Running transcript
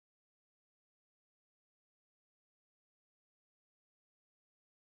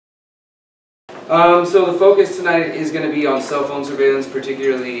So the focus tonight is going to be on cell phone surveillance,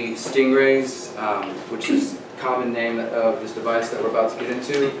 particularly stingrays, which is the common name of this device that we're about to get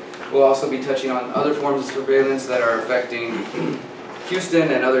into. We'll also be touching on other forms of surveillance that are affecting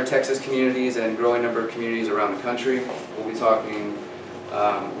Houston and other Texas communities and a growing number of communities around the country. We'll be talking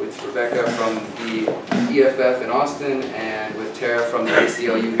with Rebecca from the EFF in Austin and with Tara from the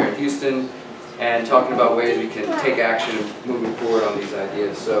ACLU here in Houston, and talking about ways we can take action moving forward on these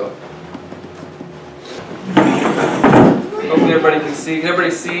ideas. So hopefully everybody can see. Can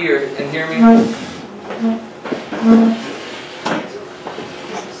everybody see and hear me?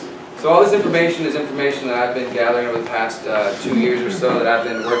 So all this information is information that I've been gathering over the past 2 years or so, that I've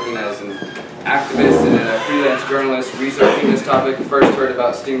been working as an activist and a freelance journalist researching this topic. First heard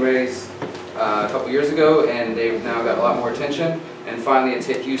about stingrays a couple years ago, and they've now got a lot more attention. And finally it's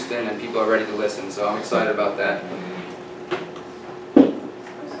hit Houston and people are ready to listen, so I'm excited about that.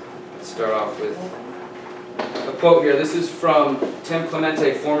 Let's start off with a quote here. This is from Tim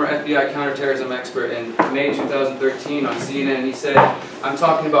Clemente, former FBI counterterrorism expert, in May 2013 on CNN. He said, "I'm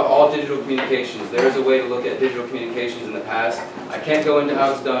talking about all digital communications. There is a way to look at digital communications in the past. I can't go into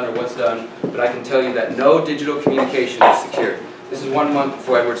how it's done or what's done, but I can tell you that no digital communication is secure." This is 1 month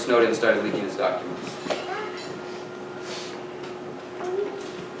before Edward Snowden started leaking his documents.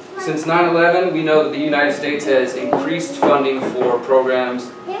 Since 9/11, we know that the United States has increased funding for programs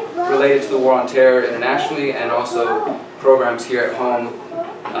related to the war on terror internationally, and also programs here at home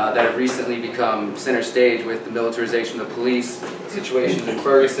that have recently become center stage with the militarization of the police, situations in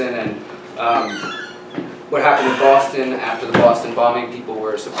Ferguson, and what happened in Boston after the Boston bombing. People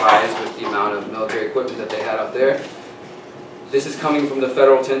were surprised with the amount of military equipment that they had out there. This is coming from the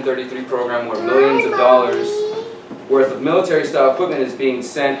federal 1033 program, where millions of dollars worth of military-style equipment is being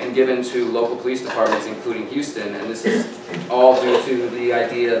sent and given to local police departments, including Houston. And this is all due to the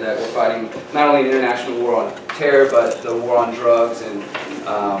idea that we're fighting not only an international war on terror, but the war on drugs, and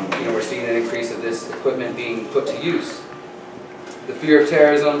we're seeing an increase of this equipment being put to use. The fear of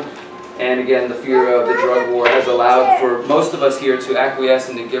terrorism, and again the fear of the drug war, has allowed for most of us here to acquiesce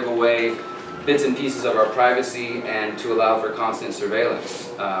and to give away bits and pieces of our privacy and to allow for constant surveillance.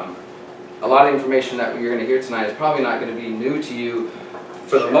 A lot of information that you're going to hear tonight is probably not going to be new to you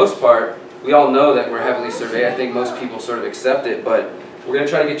for the most part. We all know that we're heavily surveyed. I think most people sort of accept it, but we're going to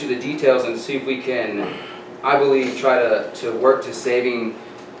try to get you the details and see if we can, I believe, try to work to saving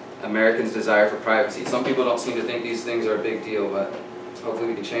Americans' desire for privacy. Some people don't seem to think these things are a big deal, but hopefully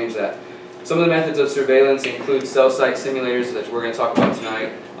we can change that. Some of the methods of surveillance include cell site simulators that we're going to talk about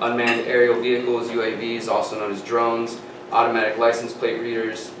tonight, unmanned aerial vehicles, UAVs, also known as drones, automatic license plate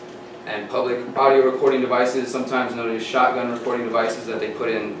readers, and public audio recording devices, sometimes known as shotgun recording devices, that they put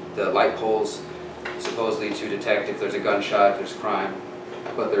in the light poles supposedly to detect if there's a gunshot, if there's crime,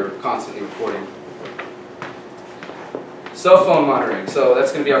 but they're constantly recording. Cell phone monitoring, so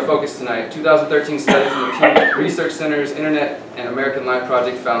that's going to be our focus tonight. 2013 study from the Pew Research Center's Internet and American Life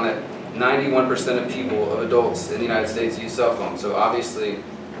Project found that 91% of people, of adults in the United States, use cell phones. So obviously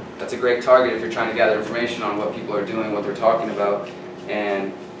that's a great target if you're trying to gather information on what people are doing, what they're talking about,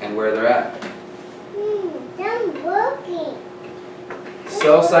 and where they're at. I'm working.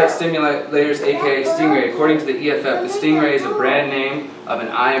 Cell site stimulators, aka Stingray. According to the EFF, the Stingray is a brand name of an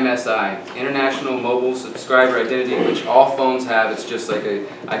IMSI, International Mobile Subscriber Identity, which all phones have. It's just like an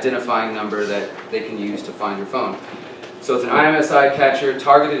identifying number that they can use to find your phone. So it's an IMSI catcher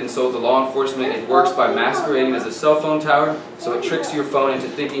targeted and sold to law enforcement. It works by masquerading as a cell phone tower, so it tricks your phone into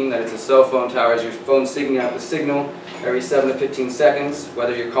thinking that it's a cell phone tower as your phone's sending out the signal every 7 to 15 seconds.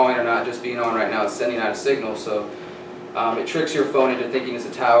 Whether you're calling or not, just being on right now, it's sending out a signal. So it tricks your phone into thinking it's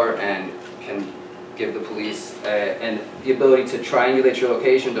a tower and can give the police and the ability to triangulate your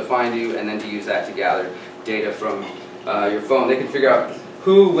location to find you, and then to use that to gather data from your phone. They can figure out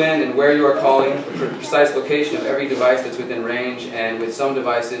who, when, and where you are calling, the precise location of every device that's within range, and with some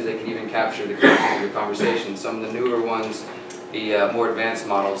devices they can even capture the content of your conversation. Some of the newer ones, the more advanced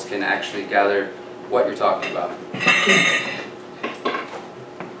models, can actually gather what you're talking about.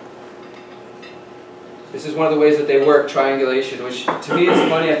 This is one of the ways that they work, triangulation, which to me is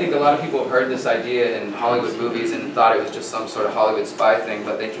funny. I think a lot of people have heard this idea in Hollywood movies and thought it was just some sort of Hollywood spy thing,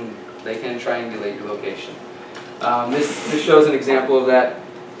 but they can triangulate your location. This shows an example of that.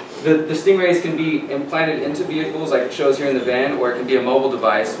 The Stingrays can be implanted into vehicles, like it shows here in the van, or it can be a mobile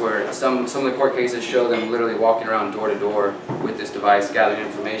device, where some of the court cases show them literally walking around door to door with this device, gathering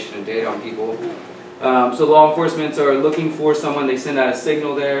information and data on people. So law enforcement are looking for someone, they send out a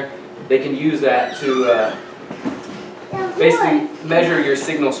signal there. They can use that to basically measure your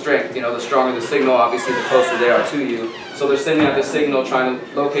signal strength. You know, the stronger the signal, obviously the closer they are to you. So they're sending out the signal trying to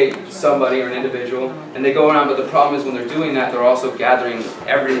locate somebody or an individual, and they go around, but the problem is when they're doing that, they're also gathering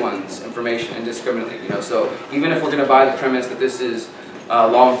everyone's information indiscriminately, you know. So even if we're going to buy the premise that this is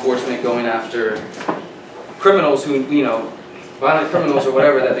law enforcement going after criminals who, you know, violent criminals or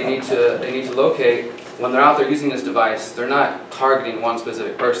whatever that they need to locate, when they're out there using this device, they're not targeting one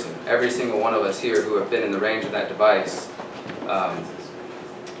specific person. Every single one of us here who have been in the range of that device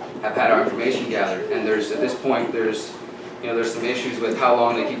have had our information gathered, and there's, at this point, there's some issues with how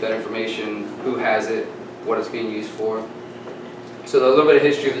long they keep that information, who has it, what it's being used for. So a little bit of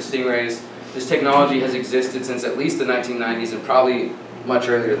history of the stingrays. This technology has existed since at least the 1990s and probably much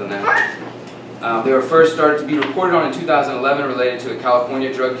earlier than that. They were first started to be reported on in 2011 related to a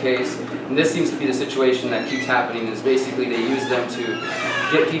California drug case, and this seems to be the situation that keeps happening. Is basically they use them to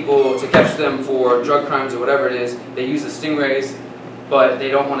get people, to catch them for drug crimes or whatever it is. They use the stingrays, but they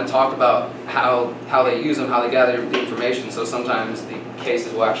don't want to talk about how they use them, how they gather the information, so sometimes the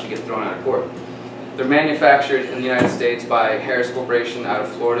cases will actually get thrown out of court. They're manufactured in the United States by Harris Corporation out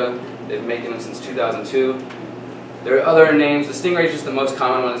of Florida. They've been making them since 2002. There are other names. The stingray is just the most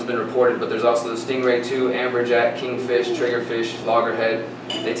common one that's been reported, but there's also the stingray 2, amberjack, kingfish, triggerfish, loggerhead.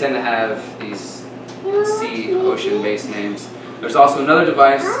 They tend to have these sea, ocean-based names. There's also another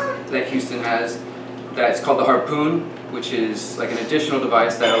device that Houston has that's called the harpoon, which is like an additional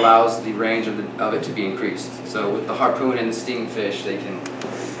device that allows the range of it to be increased. So with the harpoon and the stinging fish, they can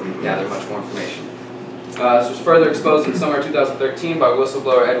gather much more information. This was further exposed in summer 2013 by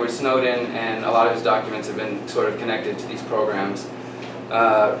whistleblower Edward Snowden, and a lot of his documents have been sort of connected to these programs.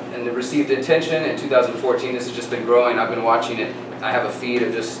 And it received attention in 2014. This has just been growing. I've been watching it. I have a feed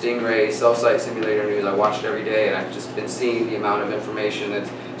of just stingray cell site simulator news. I watch it every day, and I've just been seeing the amount of information that's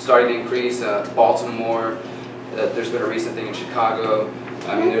starting to increase. Baltimore, there's been a recent thing in Chicago.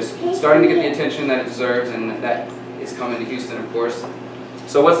 I mean, it's starting to get the attention that it deserves, and that is coming to Houston, of course.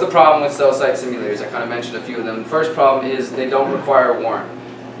 So what's the problem with cell site simulators? I kind of mentioned a few of them. The first problem is they don't require a warrant.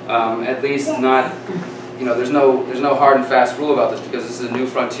 At least not, you know, there's no hard and fast rule about this because this is a new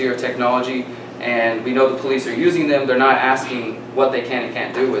frontier of technology, and we know the police are using them. They're not asking what they can and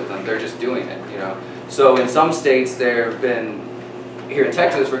can't do with them. They're just doing it, you know. So in some states there have been, here in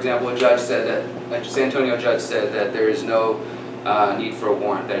Texas, for example, a San Antonio judge said that there is no need for a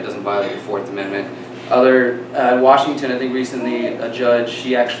warrant, that it doesn't violate the Fourth Amendment. In Washington, I think recently, a judge,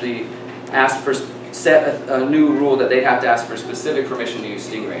 she actually asked for, set a new rule that they'd have to ask for specific permission to use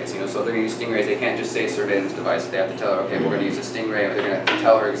stingrays. You know, so if they're going to use stingrays, they can't just say surveillance device. They have to tell her, okay, we're going to use a stingray, or they're going to have to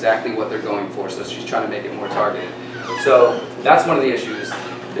tell her exactly what they're going for. So she's trying to make it more targeted. So that's one of the issues.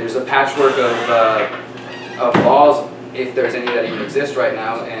 There's a patchwork of laws, if there's any that even exist right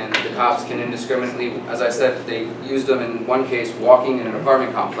now, and the cops can indiscriminately, as I said, they used them in one case walking in an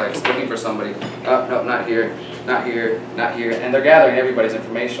apartment complex looking for somebody. Oh, no, not here, not here, not here, and they're gathering everybody's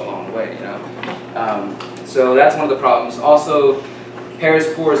information along the way, you know. So that's one of the problems. Also,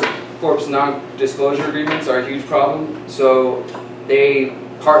 Harris Corp's non-disclosure agreements are a huge problem. So they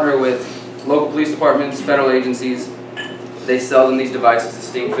partner with local police departments, federal agencies. They sell them these devices,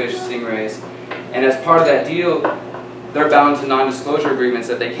 the stingfish, stingrays, and as part of that deal, they're bound to non-disclosure agreements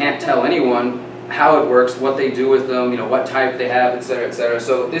that they can't tell anyone how it works, what they do with them, you know, what type they have, etc., etc.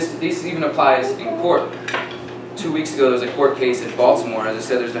 So this even applies in court. 2 weeks ago, there was a court case in Baltimore. As I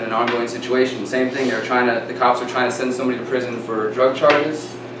said, there's been an ongoing situation. Same thing. The cops are trying to send somebody to prison for drug charges.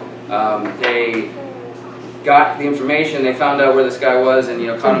 They got the information. They found out where this guy was, and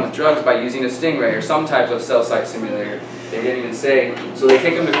caught him with drugs by using a stingray or some type of cell site simulator. They didn't even say. So they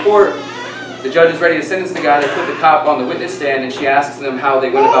take him to court. The judge is ready to sentence the guy. They put the cop on the witness stand, and she asks them how they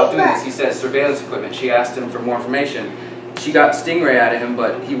went about doing this. He says surveillance equipment. She asked him for more information. She got stingray out of him,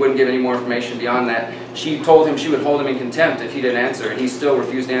 but he wouldn't give any more information beyond that. She told him she would hold him in contempt if he didn't answer, and he still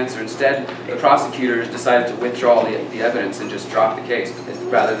refused to answer. Instead, the prosecutors decided to withdraw the evidence and just drop the case,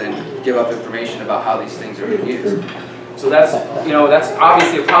 rather than give up information about how these things are being used. So that's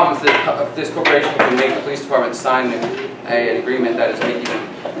obviously a problem if this corporation can make the police department sign an agreement that is making them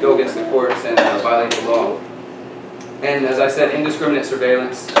go against the courts and violate the law. And as I said, indiscriminate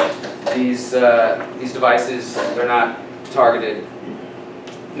surveillance. These devices, they're not targeted.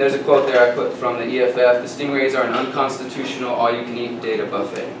 And there's a quote there I put from the EFF: "The stingrays are an unconstitutional all-you-can-eat data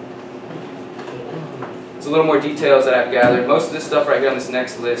buffet." There's a little more details that I've gathered. Most of this stuff right here on this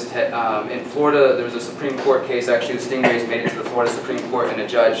next list, in Florida, there was a Supreme Court case. Actually, the stingrays made it to the Florida Supreme Court, and a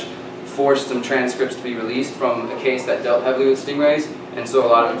judge forced some transcripts to be released from a case that dealt heavily with stingrays, and so a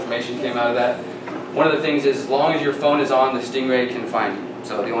lot of information came out of that. One of the things is, as long as your phone is on, the stingray can find you.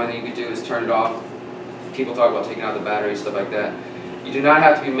 So the only thing you can do is turn it off. people talk about taking out the battery, stuff like that. You do not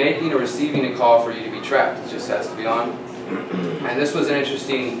have to be making or receiving a call for you to be tracked. It just has to be on. And this was an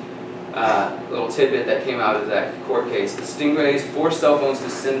interesting little tidbit that came out of that court case. The Stingrays force cell phones to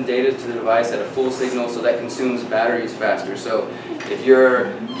send data to the device at a full signal so that consumes batteries faster. So if you're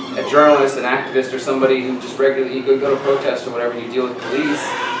a journalist, an activist, or somebody who just regularly, you go to protests or whatever, you deal with police,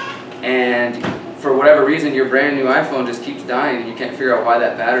 and for whatever reason your brand new iPhone just keeps dying and you can't figure out why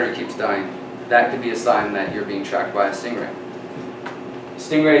that battery keeps dying, that could be a sign that you're being tracked by a Stingray.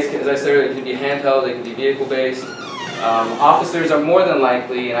 Stingrays, as I said earlier, can be handheld, they can be vehicle-based. Officers are more than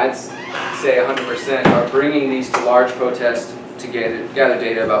likely, and I'd say 100%, are bringing these to large protests to gather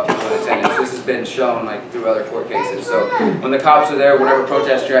data about people in attendance. This has been shown through other court cases. So when the cops are there, whatever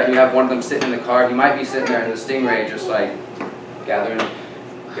protest you're at, and you have one of them sitting in the car, you might be sitting there in the Stingray just gathering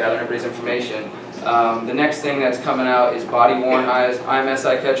everybody's information. The next thing that's coming out is body-worn IMS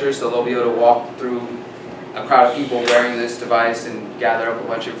eye catchers, so they'll be able to walk through a crowd of people wearing this device and gather up a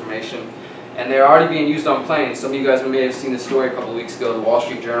bunch of information. And they're already being used on planes. Some of you guys may have seen the story a couple of weeks ago. The Wall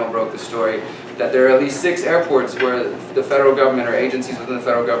Street Journal broke the story that there are at least 6 airports where the federal government or agencies within the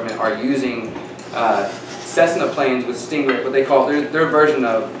federal government are using Cessna planes with Stingray, what they call their version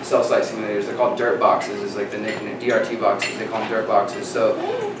of cell site simulators. They're called dirt boxes, is like the nickname, DRT boxes, they call them dirt boxes. So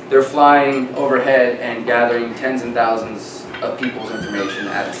they're flying overhead and gathering tens and thousands of people's information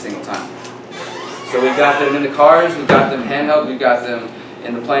at a single time. So we've got them in the cars, we've got them handheld, we've got them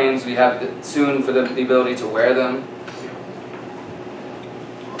in the planes, we have soon for the ability to wear them.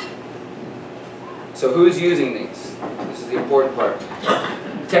 So who's using these? This is the important part.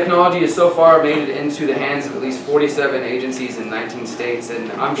 Technology has so far made it into the hands of at least 47 agencies in 19 states,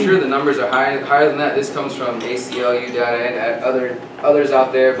 and I'm sure the numbers are higher than that. This comes from ACLU data and others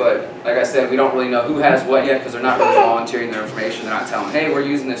out there, but like I said, we don't really know who has what yet because they're not really volunteering their information. They're not telling, hey, we're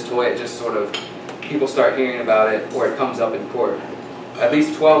using this toy. It just sort of, people start hearing about it or it comes up in court. At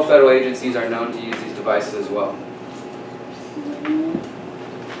least 12 federal agencies are known to use these devices as well.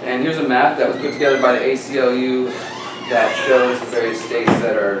 And here's a map that was put together by the ACLU that shows the various states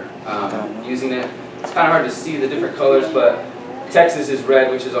that are using it. It's kind of hard to see the different colors, but Texas is red,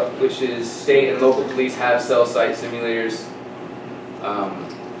 which is state and local police have cell site simulators.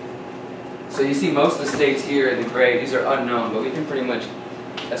 So you see most of the states here in the gray. These are unknown, but we can pretty much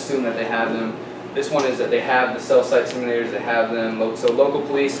assume that they have them. This one is that they have the cell site simulators, they have them. So local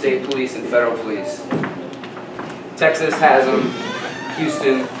police, state police, and federal police. Texas has them,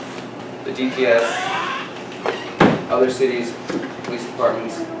 Houston, the DPS, other cities, police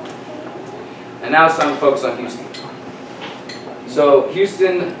departments. And now it's time to focus on Houston. So the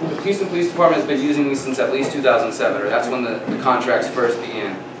Houston Police Department has been using these since at least 2007, or that's when the contracts first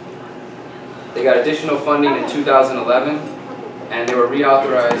began. They got additional funding in 2011. And they were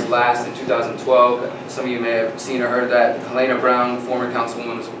reauthorized last in 2012. Some of you may have seen or heard that. Helena Brown, former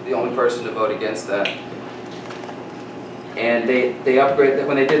councilwoman, was the only person to vote against that. And they upgraded,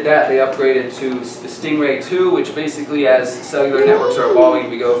 when they did that, they upgraded to the Stingray 2, which basically, as cellular networks are evolving,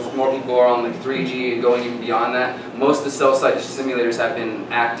 more people are on the 3G and going even beyond that. Most of the cell site simulators have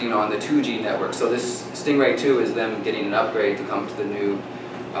been acting on the 2G network. So this Stingray 2 is them getting an upgrade to come to the new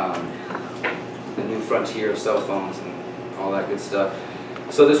frontier of cell phones and all that good stuff.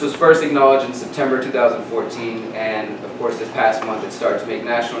 So this was first acknowledged in September 2014, and of course this past month it started to make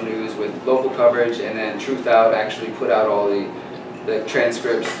national news with local coverage, and then Truth Out actually put out all the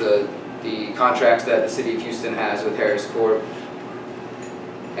transcripts, the contracts that the city of Houston has with Harris Corp.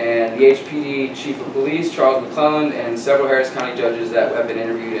 And the HPD Chief of Police, Charles McClellan, and several Harris County judges that have been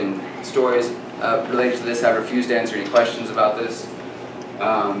interviewed in stories related to this have refused to answer any questions about this.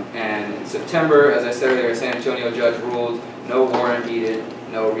 And in September, as I said earlier, a San Antonio judge ruled no warrant needed,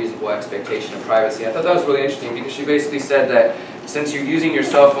 no reasonable expectation of privacy. I thought that was really interesting because she basically said that since you're using your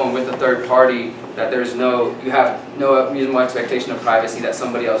cell phone with a third party, that you have no reasonable expectation of privacy, that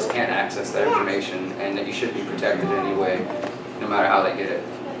somebody else can't access that information, and that you should be protected anyway, no matter how they get it.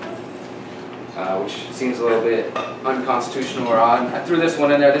 Which seems a little bit unconstitutional or odd. I threw this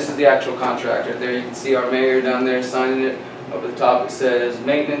one in there. This is the actual contract right there. You can see our mayor down there signing it. Up at the top it says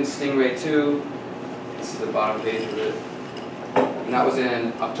Maintenance Stingray 2. This is the bottom page of it. And that was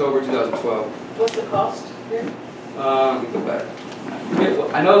in October 2012. What's the cost here? Let me go back.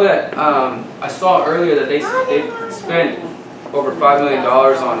 I know that I saw earlier that they spent over $5 million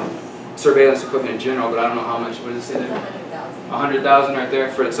on surveillance equipment in general, but I don't know how much. What does it say there? 100,000 right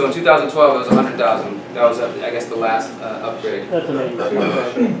there. So in 2012 it was 100,000. That was, I guess, the last upgrade. That's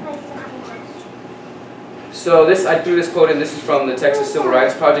amazing. So I threw this quote in. This is from the Texas Civil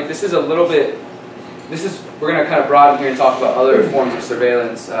Rights Project. This is a little bit. We're going to kind of broaden here and talk about other forms of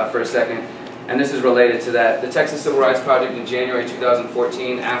surveillance for a second. And this is related to that. The Texas Civil Rights Project in January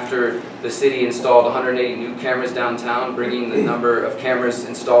 2014, after the city installed 180 new cameras downtown, bringing the number of cameras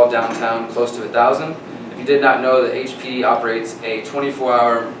installed downtown close to 1,000. If you did not know, the HPD operates a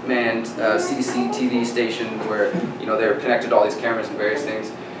 24-hour manned CCTV station where they're connected to all these cameras and various things.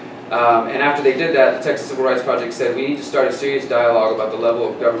 And after they did that, the Texas Civil Rights Project said we need to start a serious dialogue about the level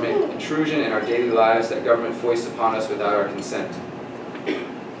of government intrusion in our daily lives that government foists upon us without our consent.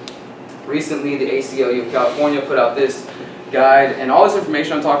 Recently, the ACLU of California put out this guide, and all this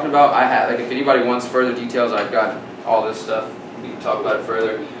information I'm talking about, I have, like, if anybody wants further details, I've got all this stuff. We can talk about it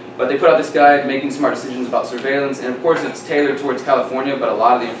further. But they put out this guide, Making Smart Decisions About Surveillance, and of course it's tailored towards California, but a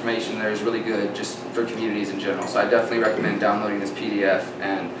lot of the information there is really good just for communities in general. So I definitely recommend downloading this PDF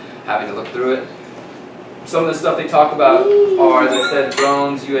and having to look through it. Some of the stuff they talk about are, as I said,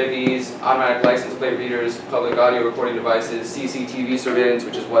 drones, UAVs, automatic license plate readers, public audio recording devices, CCTV surveillance,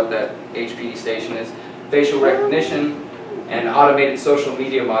 which is what that HPD station is, facial recognition, and automated social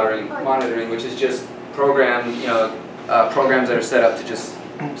media monitoring, which is just programs that are set up to just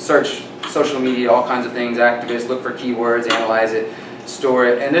search social media, all kinds of things, activists, look for keywords, analyze it, store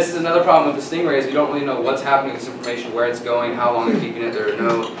it. And this is another problem with the Stingrays. We don't really know what's happening with this information, where it's going, how long they're keeping it. There are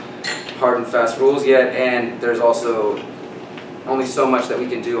no hard and fast rules yet, and there's also only so much that we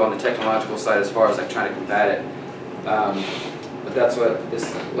can do on the technological side as far as like trying to combat it. But that's what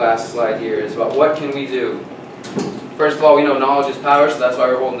this last slide here is about. What can we do? First of all, we know knowledge is power, so that's why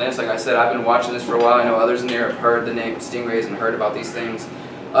we're holding this. Like I said, I've been watching this for a while. I know others in there have heard the name Stingrays and heard about these things.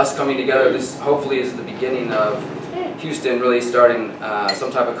 Us coming together, this hopefully is the beginning of Houston really starting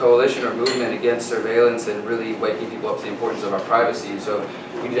some type of coalition or movement against surveillance and really waking people up to the importance of our privacy. So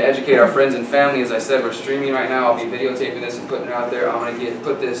we need to educate our friends and family. As I said, we're streaming right now. I'll be videotaping this and putting it out there. I'm going to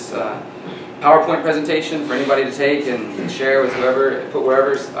put this PowerPoint presentation for anybody to take and share with whoever, put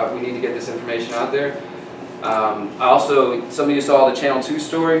wherever we need to get this information out there. Some of you saw the Channel 2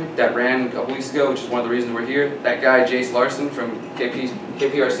 story that ran a couple weeks ago, which is one of the reasons we're here. That guy, Jace Larson from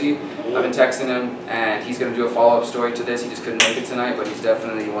KPRC, I've been texting him, and he's going to do a follow-up story to this. He just couldn't make it tonight, but he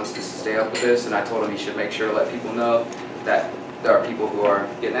definitely wants to stay up with this, and I told him he should make sure to let people know that there are people who are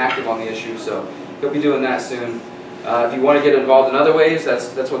getting active on the issue, so he'll be doing that soon. If you want to get involved in other ways,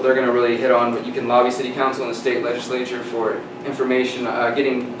 that's what they're going to really hit on, but you can lobby City Council and the state legislature for information,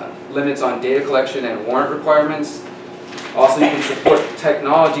 getting limits on data collection and warrant requirements. Also, you can support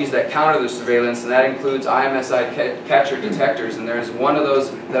technologies that counter the surveillance, and that includes IMSI catcher detectors, and there's one of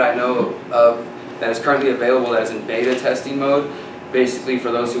those that I know of that is currently available that is in beta testing mode. Basically,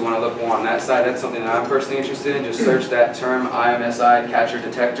 for those who want to look more on that side, that's something that I'm personally interested in. Just search that term, IMSI catcher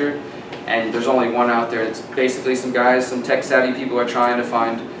detector. And there's only one out there. It's basically some tech-savvy people are trying to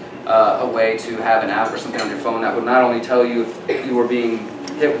find a way to have an app or something on your phone that would not only tell you if you were being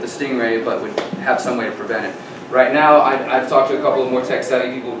hit with a Stingray, but would have some way to prevent it. Right now, I've talked to a couple of more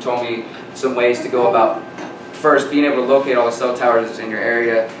tech-savvy people who told me some ways to go about first being able to locate all the cell towers in your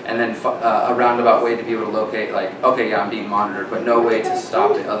area, and then a roundabout way to be able to locate, like, okay, yeah, I'm being monitored, but no way to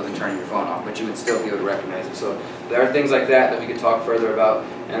stop it other than turning your phone off, but you would still be able to recognize it. So there are things like that we could talk further about.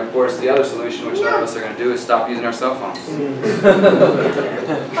 And of course, the other solution, which none of us are going to do, is stop using our cell phones.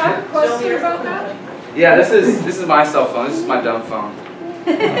 I have a question about that. Yeah, this is my cell phone. This is my dumb phone.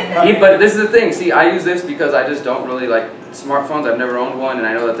 But this is the thing. See, I use this because I just don't really like smartphones. I've never owned one, and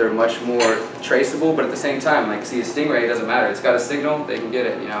I know that they're much more traceable. But at the same time, like, see, a Stingray, it doesn't matter. It's got a signal, they can get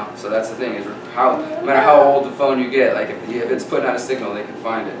it. So that's the thing. Is no matter how old the phone you get, like if it's putting out a signal, they can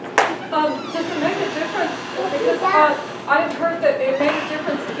find it. Does it make a difference? Because I've heard that it made a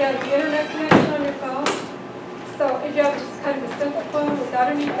difference if you had the internet connection on your phone. So if you have just kind of a simple phone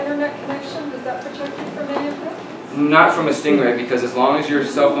without any internet connection, does that protect you from any of this? Not from a Stingray, because as long as your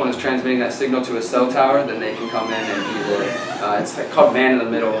cell phone is transmitting that signal to a cell tower, then they can come in and either, it's called man in the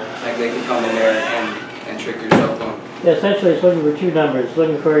middle, like they can come in there and trick your cell phone. Yeah, essentially it's looking for two numbers. It's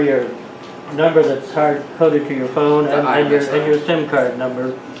looking for your number that's hard-coded to your phone and your SIM card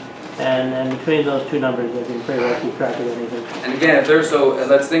number. And between those two numbers, they can pretty well keep track of anything. And again,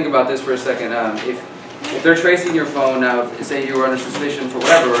 let's think about this for a second. If they're tracing your phone now, say you were under suspicion for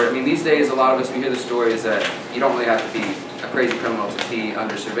whatever, I mean, these days a lot of us, we hear the stories that you don't really have to be a crazy criminal to be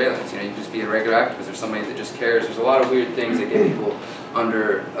under surveillance. You can just be a regular activist or somebody that just cares. There's a lot of weird things that get people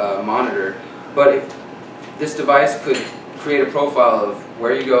under monitor. But if this device could create a profile of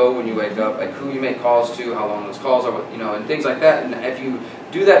where you go when you wake up, like who you make calls to, how long those calls are, and things like that. And if you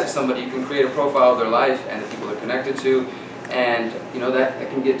do that to somebody, you can create a profile of their life and the people they're connected to, and that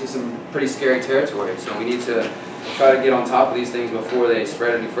can get to some pretty scary territory. So we need to try to get on top of these things before they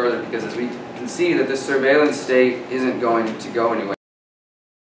spread any further, because as we can see that this surveillance state isn't going to go anywhere.